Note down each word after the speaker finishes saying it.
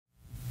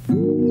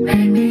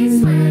Make me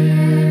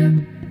sweat,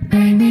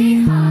 make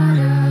me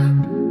harder,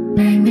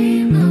 make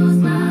me lose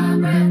my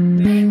breath,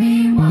 make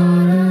me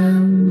water,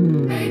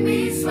 make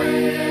me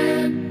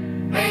sweat,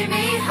 make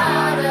me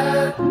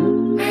harder,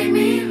 make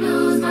me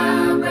lose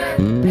my breath,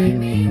 make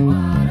me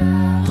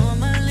water.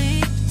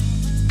 Normally,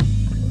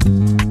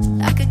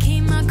 I could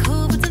keep my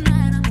cool, but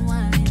tonight I'm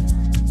whining.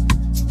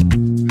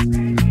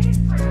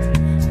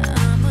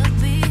 I'ma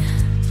be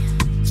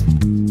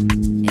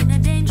in a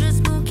dangerous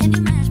mood. Can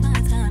you match my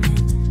timing?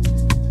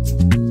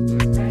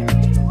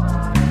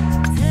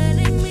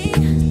 Telling me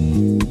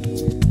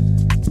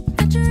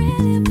that you're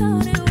really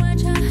about it, what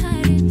you're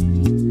hiding.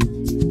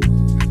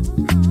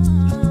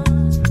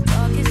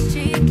 Talk is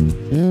cheap,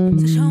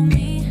 so show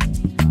me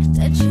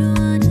that you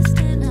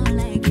understand I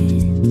like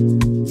it.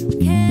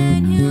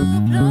 Can you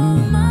blow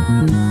my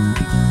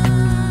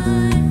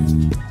mind?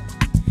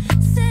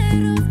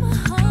 Set off my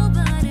whole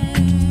body.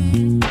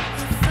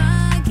 If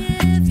I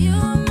give you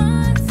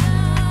my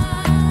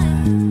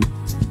time,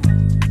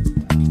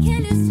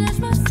 can you snatch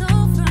my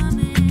soul from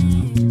it?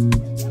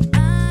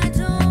 I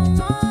don't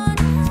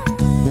wanna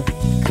wait.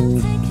 Come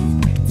take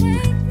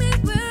me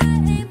where I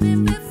ain't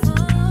been before.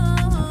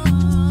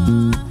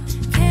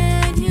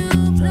 Can you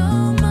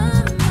blow my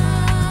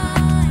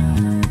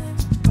mind?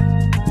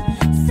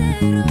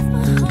 Set off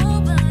my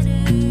whole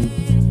body,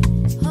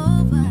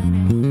 whole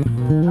body.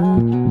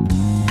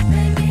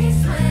 Make me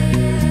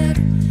sweat,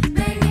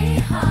 make me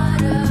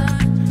harder,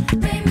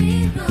 make me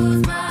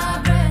lose my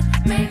breath,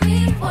 make me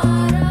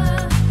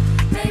water,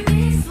 make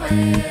me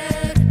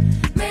sweat,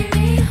 make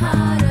me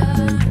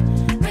harder,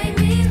 make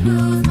me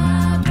lose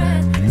my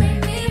breath,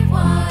 make me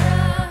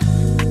water.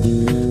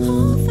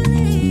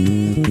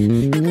 Hopefully,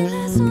 you can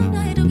last all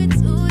night. Don't get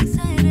too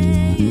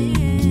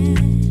excited.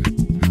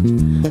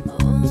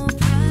 Oh,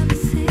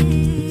 privacy.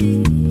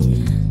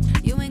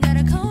 You ain't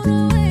gotta go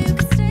nowhere. You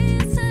can stay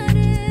inside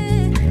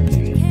it.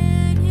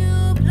 Can you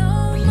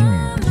blow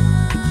my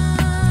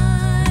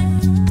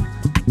mind?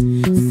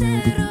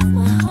 Set off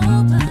my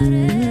whole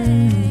body.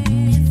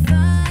 If I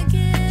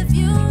give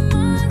you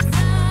my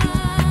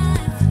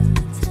time,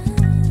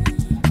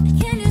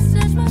 can you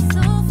snatch my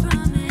soul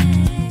from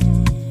it?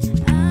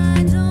 I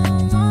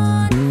don't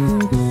wanna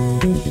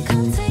wait.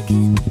 Come take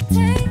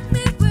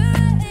me where I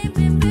ain't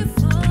been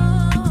before.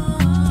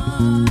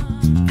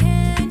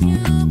 Can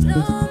you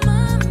blow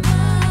my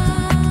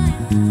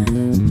mind?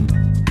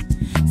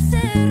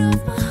 Set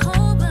off my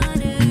whole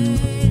body,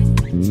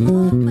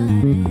 whole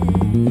body.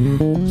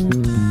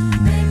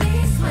 Make me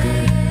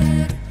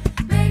sweat,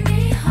 make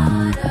me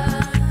harder,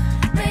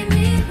 make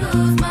me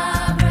lose my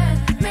breath,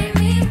 make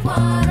me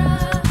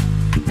water,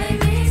 make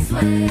me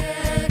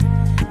sweat,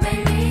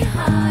 make me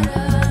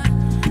harder,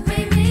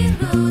 make me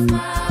lose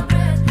my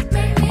breath,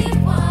 make me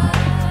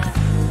water,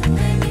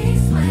 make me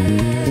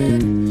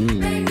sweat,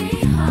 make me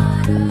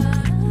harder,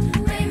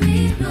 make me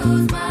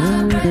lose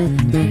my breath,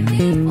 make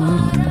me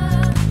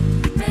water,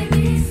 make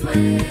me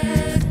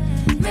sweat,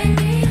 make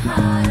me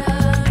harder,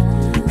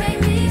 make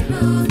me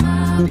lose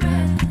my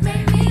breath,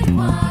 make me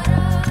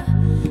water,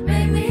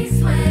 make me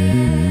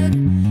sweat,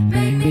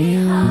 make me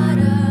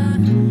harder,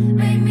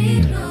 make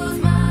me lose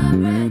my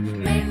breath,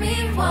 make me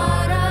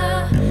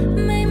water.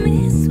 Make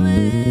me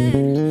sweat,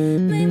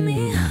 make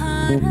me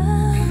harder.